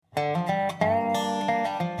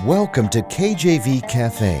Welcome to KJV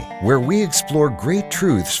Cafe, where we explore great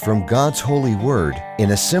truths from God's holy word in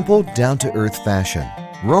a simple, down-to-earth fashion.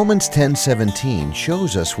 Romans 10:17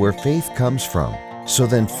 shows us where faith comes from. So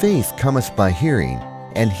then faith cometh by hearing,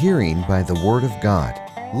 and hearing by the word of God.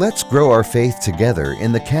 Let's grow our faith together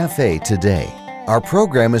in the cafe today. Our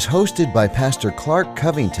program is hosted by Pastor Clark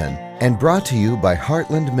Covington and brought to you by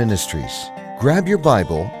Heartland Ministries. Grab your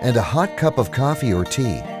Bible and a hot cup of coffee or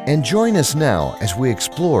tea and join us now as we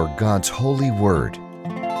explore God's holy word.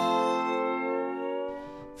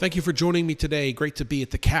 Thank you for joining me today. Great to be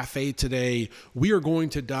at the cafe today. We are going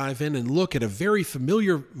to dive in and look at a very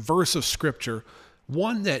familiar verse of Scripture,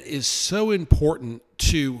 one that is so important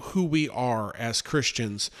to who we are as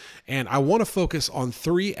Christians. And I want to focus on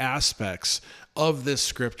three aspects of this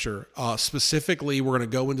scripture. Specifically, we're going to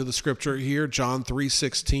go into the scripture here, John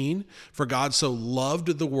 3:16. For God so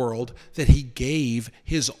loved the world that he gave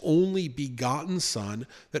his only begotten Son,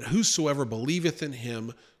 that whosoever believeth in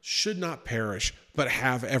him should not perish, but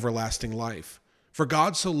have everlasting life. For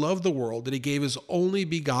God so loved the world that he gave his only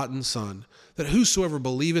begotten Son, that whosoever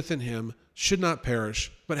believeth in him should not perish,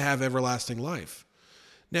 but have everlasting life.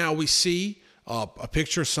 Now we see a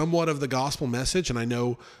picture somewhat of the gospel message, and I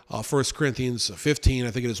know 1 Corinthians 15,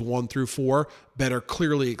 I think it is 1 through 4, better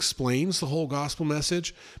clearly explains the whole gospel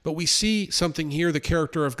message. But we see something here, the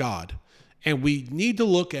character of God. And we need to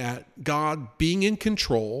look at God being in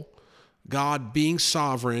control, God being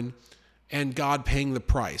sovereign, and God paying the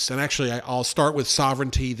price. And actually, I'll start with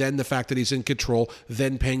sovereignty, then the fact that he's in control,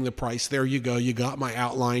 then paying the price. There you go. You got my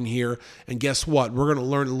outline here. And guess what? We're going to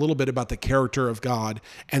learn a little bit about the character of God.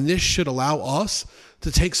 And this should allow us to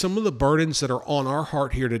take some of the burdens that are on our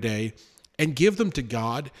heart here today and give them to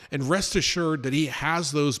God, and rest assured that he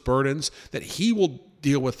has those burdens, that he will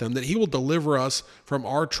deal with them, that he will deliver us from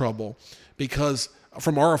our trouble,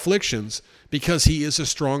 from our afflictions, because he is a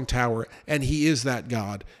strong tower, and he is that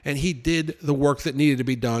God, and he did the work that needed to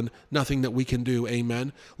be done, nothing that we can do.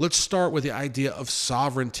 Amen. Let's start with the idea of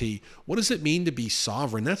sovereignty. What does it mean to be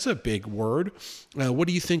sovereign? That's a big word. What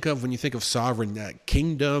do you think of when you think of sovereign?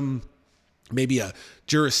 Kingdom, maybe a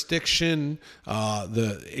jurisdiction.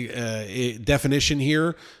 The definition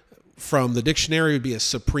here from the dictionary would be a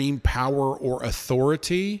supreme power or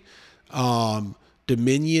authority.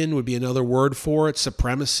 Dominion would be another word for it,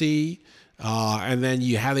 supremacy. And then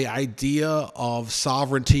you have the idea of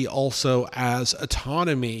sovereignty also as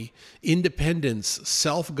autonomy, independence,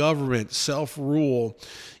 self-government, self-rule.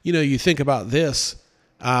 You know, you think about this,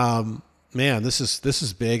 man, this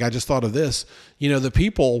is big. I just thought of this. You know, the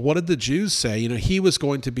people, what did the Jews say? You know, he was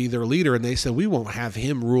going to be their leader, and they said, we won't have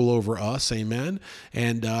him rule over us. Amen.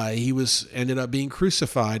 And he ended up being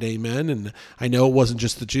crucified. Amen. And I know it wasn't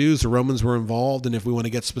just the Jews. The Romans were involved. And if we want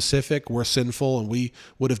to get specific, we're sinful, and we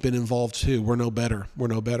would have been involved too. We're no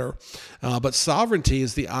better. But sovereignty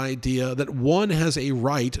is the idea that one has a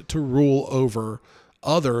right to rule over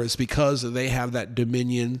others because they have that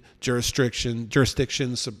dominion, jurisdiction,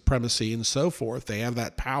 supremacy, and so forth. They have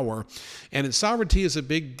that power. And sovereignty is a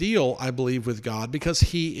big deal, I believe, with God, because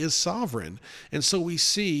he is sovereign. And so we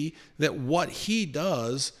see that what he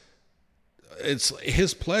does, it's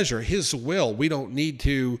his pleasure, his will. We don't need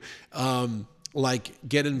to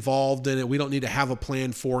get involved in it. We don't need to have a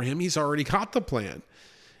plan for him. He's already got the plan.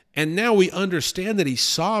 And now we understand that he's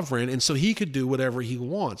sovereign, and so he could do whatever he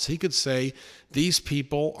wants. He could say, these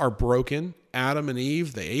people are broken. Adam and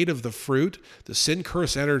Eve, they ate of the fruit. The sin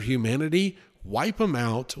curse entered humanity. Wipe them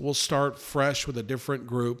out. We'll start fresh with a different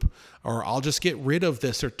group, or I'll just get rid of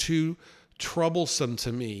this. They're too troublesome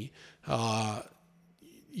to me.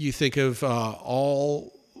 You think of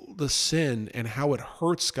all the sin and how it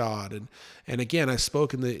hurts God. And again, I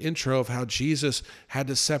spoke in the intro of how Jesus had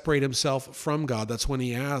to separate himself from God. That's when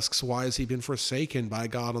he asks, why has he been forsaken by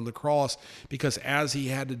God on the cross? Because as he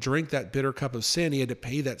had to drink that bitter cup of sin, he had to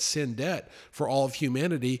pay that sin debt for all of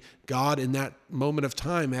humanity. God, in that moment of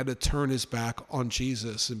time, had to turn his back on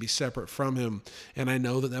Jesus and be separate from him. And I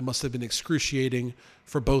know that must have been excruciating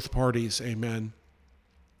for both parties. Amen.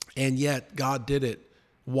 And yet God did it.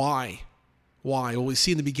 Why? Well, we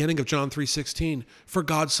see in the beginning of John 3:16, for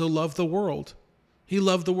God so loved the world. He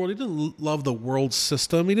loved the world. He didn't love the world's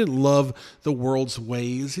system. He didn't love the world's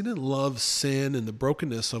ways. He didn't love sin and the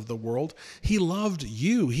brokenness of the world. He loved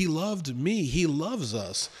you. He loved me. He loves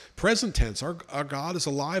us. Present tense, our God is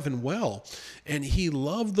alive and well. And he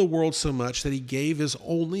loved the world so much that he gave his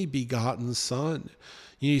only begotten Son.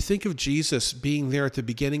 You think of Jesus being there at the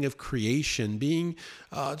beginning of creation, being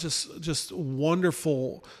just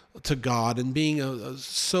wonderful to God, and being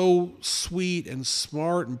so sweet and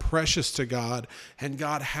smart and precious to God. And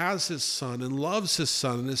God has his son and loves his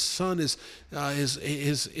son, and his son is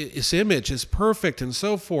his image is perfect and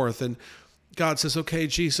so forth. And God says, okay,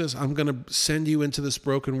 Jesus, I'm going to send you into this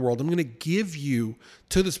broken world. I'm going to give you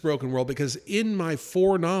to this broken world because in my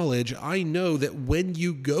foreknowledge, I know that when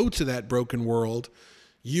you go to that broken world,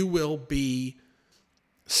 you will be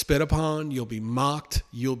spit upon, you'll be mocked,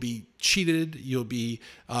 you'll be cheated, you'll be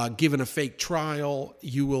given a fake trial,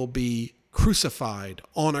 you will be crucified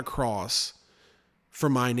on a cross for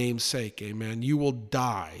my name's sake, amen. You will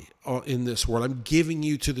die in this world. I'm giving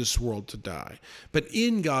you to this world to die. But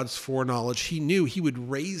in God's foreknowledge, he knew he would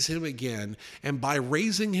raise him again. And by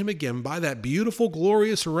raising him again, by that beautiful,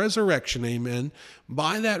 glorious resurrection, amen,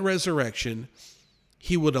 by that resurrection,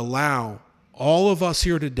 he would allow all of us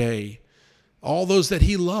here today, all those that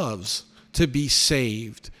he loves, to be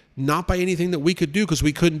saved. Not by anything that we could do, because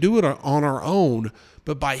we couldn't do it on our own,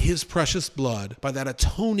 but by his precious blood, by that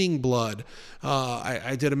atoning blood.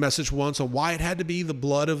 I did a message once on why it had to be the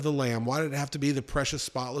blood of the Lamb. Why did it have to be the precious,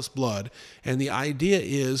 spotless blood? And the idea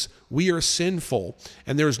is we are sinful,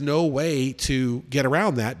 and there's no way to get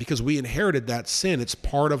around that because we inherited that sin. It's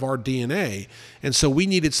part of our DNA. And so we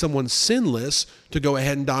needed someone sinless to go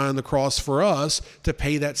ahead and die on the cross for us to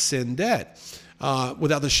pay that sin debt.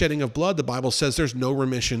 Without the shedding of blood, the Bible says there's no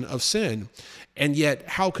remission of sin. And yet,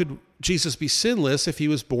 how could Jesus be sinless if he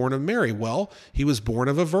was born of Mary? Well, he was born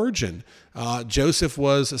of a virgin. Joseph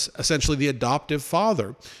was essentially the adoptive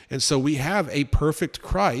father. And so we have a perfect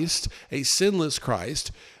Christ, a sinless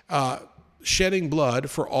Christ, shedding blood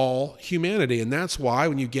for all humanity. And that's why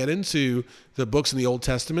when you get into the books in the Old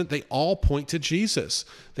Testament, they all point to Jesus.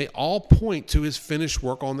 They all point to his finished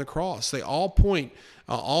work on the cross. They all point,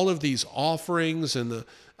 all of these offerings and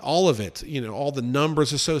all of it, all the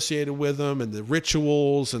numbers associated with them and the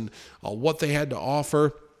rituals and what they had to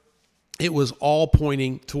offer. It was all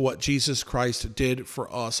pointing to what Jesus Christ did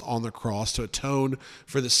for us on the cross to atone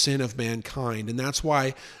for the sin of mankind. And that's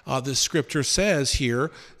why the scripture says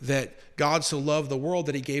here that God so loved the world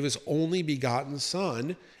that he gave his only begotten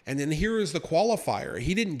son. And then here is the qualifier.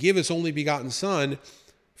 He didn't give his only begotten son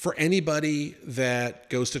for anybody that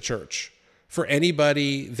goes to church, for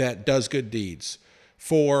anybody that does good deeds,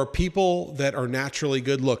 for people that are naturally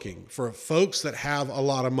good looking, for folks that have a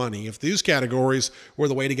lot of money. If these categories were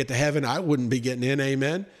the way to get to heaven, I wouldn't be getting in,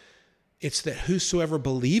 amen. It's that whosoever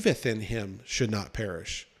believeth in him should not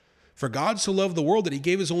perish. For God so loved the world that he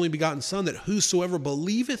gave his only begotten son, that whosoever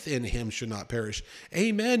believeth in him should not perish.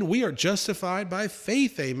 Amen. We are justified by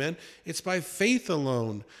faith. Amen. It's by faith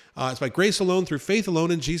alone. It's by grace alone, through faith alone,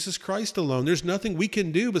 in Jesus Christ alone. There's nothing we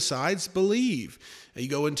can do besides believe. You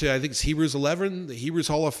go into, I think it's Hebrews 11, the Hebrews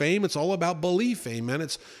Hall of Fame. It's all about belief. Amen.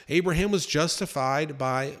 It's Abraham was justified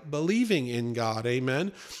by believing in God.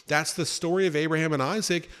 Amen. That's the story of Abraham and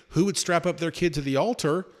Isaac, who would strap up their kid to the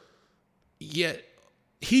altar, yet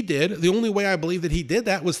he did. The only way I believe that he did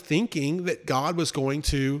that was thinking that God was going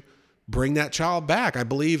to bring that child back. I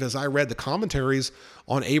believe, as I read the commentaries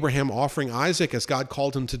on Abraham offering Isaac as God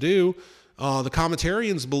called him to do, the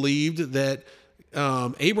commentarians believed that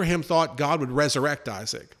Abraham thought God would resurrect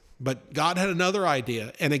Isaac. But God had another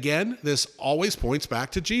idea. And again, this always points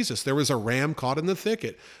back to Jesus. There was a ram caught in the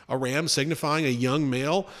thicket, a ram signifying a young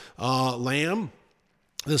male lamb,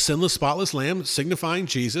 the sinless, spotless lamb signifying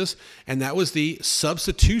Jesus, and that was the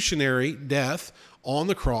substitutionary death on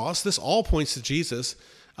the cross. This all points to Jesus.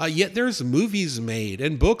 Yet there's movies made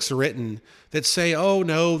and books written that say, oh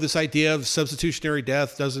no, this idea of substitutionary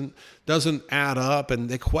death doesn't add up, and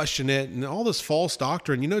they question it and all this false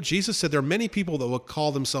doctrine. Jesus said there are many people that will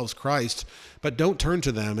call themselves Christ, but don't turn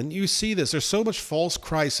to them. And you see this. There's so much false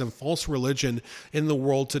Christ and false religion in the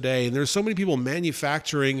world today. And there's so many people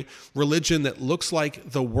manufacturing religion that looks like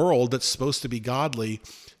the world that's supposed to be godly.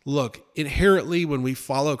 Look, inherently, when we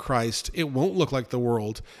follow Christ, it won't look like the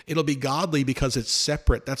world. It'll be godly because it's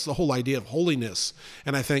separate. That's the whole idea of holiness.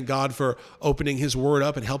 And I thank God for opening his word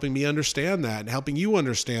up and helping me understand that and helping you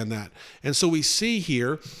understand that. And so we see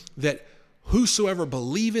here that whosoever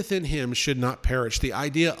believeth in him should not perish. The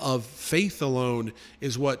idea of faith alone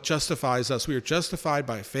is what justifies us. We are justified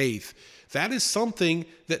by faith. That is something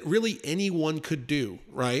that really anyone could do,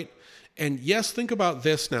 right? And yes, think about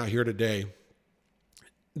this now here today.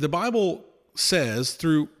 The Bible says,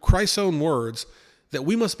 through Christ's own words, that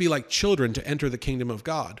we must be like children to enter the kingdom of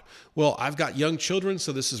God. Well, I've got young children,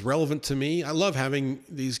 so this is relevant to me. I love having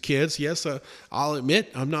these kids. Yes, I'll admit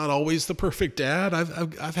I'm not always the perfect dad.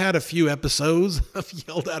 I've had a few episodes. I've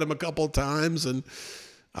yelled at them a couple of times, and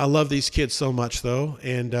I love these kids so much, though,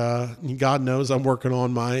 and God knows I'm working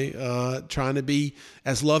on my trying to be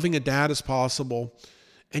as loving a dad as possible.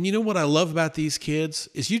 And you know what I love about these kids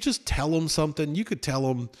is you just tell them something. You could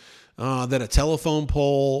tell them that a telephone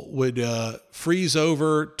pole would freeze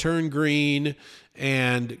over, turn green,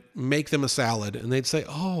 and make them a salad. And they'd say,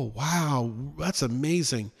 "Oh, wow, that's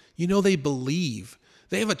amazing." You know, they believe.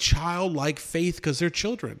 They have a childlike faith because they're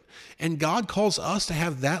children. And God calls us to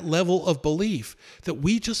have that level of belief, that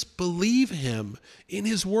we just believe him in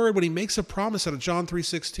his word when he makes a promise out of John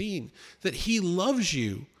 3:16, that he loves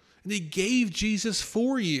you and he gave Jesus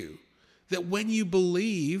for you. That when you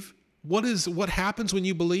believe, what happens when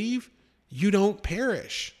you believe? You don't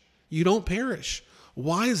perish. You don't perish.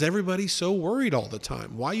 Why is everybody so worried all the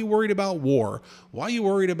time? Why are you worried about war? Why are you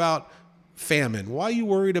worried about famine? Why are you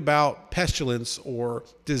worried about pestilence or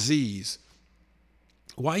disease?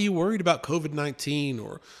 Why are you worried about COVID-19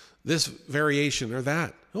 or this variation or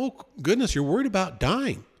that? Oh, goodness, you're worried about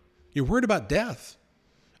dying. You're worried about death.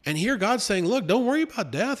 And here God's saying, look, don't worry about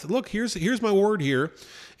death. Look, here's my word here.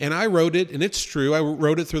 And I wrote it, and it's true. I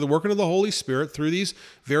wrote it through the working of the Holy Spirit, through these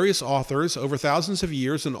various authors over thousands of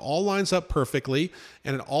years, and it all lines up perfectly,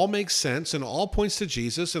 and it all makes sense, and it all points to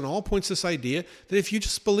Jesus, and it all points to this idea that if you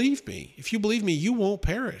just believe me, you won't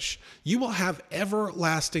perish. You will have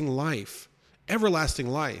everlasting life. Everlasting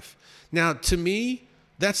life. Now, to me,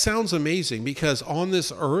 that sounds amazing, because on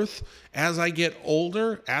this earth, as I get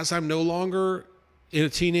older, as I'm no longer a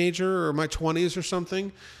teenager or my 20s or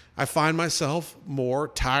something, I find myself more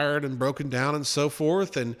tired and broken down and so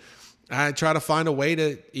forth. And I try to find a way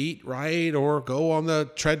to eat right or go on the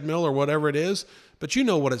treadmill or whatever it is. But you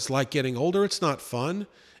know what it's like getting older. It's not fun.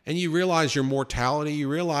 And you realize your mortality. You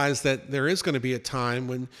realize that there is going to be a time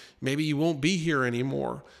when maybe you won't be here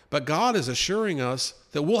anymore. But God is assuring us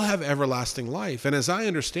that we'll have everlasting life. And as I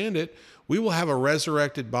understand it, we will have a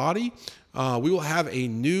resurrected body. We will have a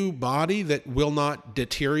new body that will not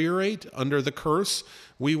deteriorate under the curse.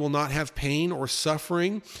 We will not have pain or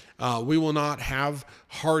suffering. We will not have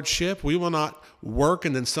hardship. We will not work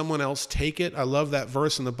and then someone else take it. I love that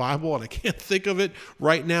verse in the Bible, and I can't think of it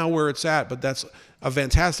right now where it's at, but that's a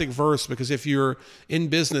fantastic verse, because if you're in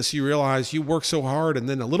business, you realize you work so hard and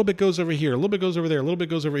then a little bit goes over here, a little bit goes over there, a little bit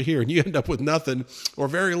goes over here, and you end up with nothing or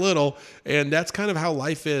very little. And that's kind of how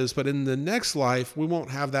life is. But in the next life, we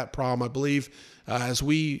won't have that problem. I believe as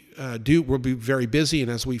we we'll be very busy,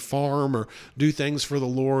 and as we farm or do things for the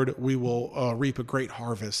Lord, we will reap a great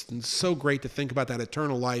harvest. And it's so great to think about that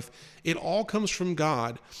eternal life. It all comes from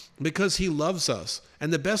God because he loves us.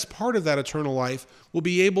 And the best part of that eternal life will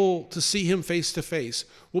be able to see him face to face.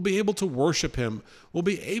 We'll be able to worship him. We'll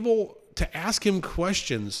be able to ask him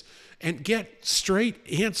questions and get straight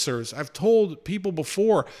answers. I've told people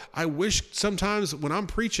before, I wish sometimes when I'm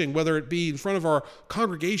preaching, whether it be in front of our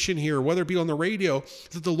congregation here, whether it be on the radio,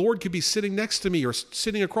 that the Lord could be sitting next to me or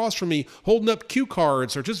sitting across from me, holding up cue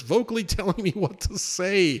cards or just vocally telling me what to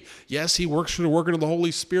say. Yes, he works through the working of the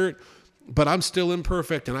Holy Spirit, but I'm still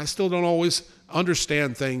imperfect and I still don't always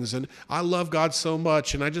understand things. And I love God so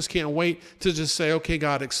much, and I just can't wait to just say, okay,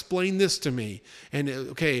 God, explain this to me. And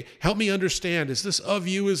okay, help me understand. Is this of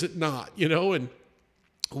you? Is it not? And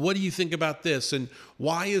what do you think about this? And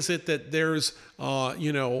why is it that there's,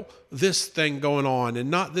 this thing going on and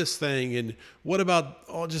not this thing? And what about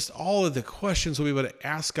all of the questions we'll be able to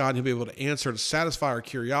ask God, and he'll be able to answer to satisfy our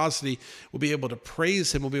curiosity. We'll be able to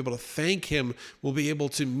praise him. We'll be able to thank him. We'll be able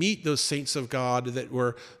to meet those saints of God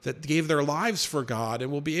that gave their lives for God. And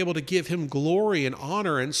we'll be able to give him glory and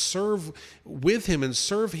honor and serve with him and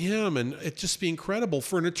serve him. And it just be incredible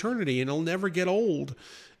for an eternity, and it'll never get old.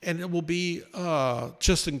 And it will be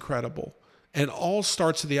just incredible. And all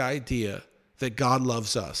starts with the idea that God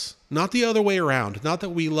loves us. Not the other way around. Not that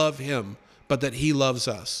we love him, but that he loves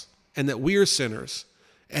us. And that we are sinners.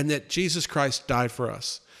 And that Jesus Christ died for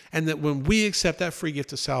us. And that when we accept that free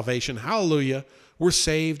gift of salvation, hallelujah, we're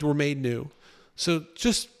saved, we're made new. So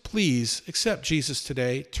just please accept Jesus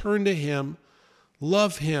today. Turn to him.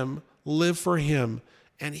 Love him. Live for him.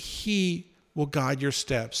 And he will guide your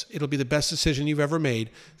steps. It'll be the best decision you've ever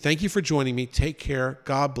made. Thank you for joining me. Take care.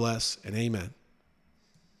 God bless, and amen.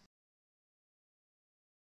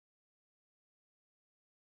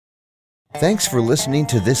 Thanks for listening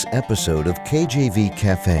to this episode of KJV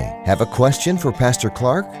Cafe. Have a question for Pastor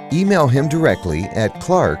Clark? Email him directly at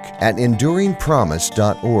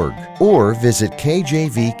clark@enduringpromise.org or visit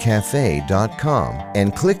kjvcafe.com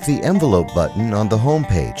and click the envelope button on the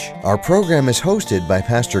homepage. Our program is hosted by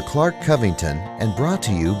Pastor Clark Covington and brought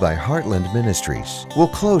to you by Heartland Ministries. We'll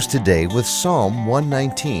close today with Psalm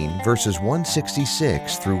 119, verses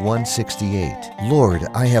 166 through 168. Lord,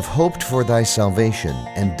 I have hoped for thy salvation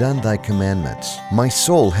and done thy commandments. My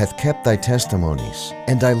soul hath kept thy testimonies,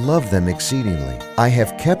 and I love them exceedingly. I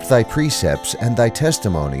have kept thy precepts and thy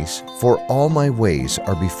testimonies, for all my ways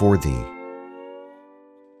are before thee.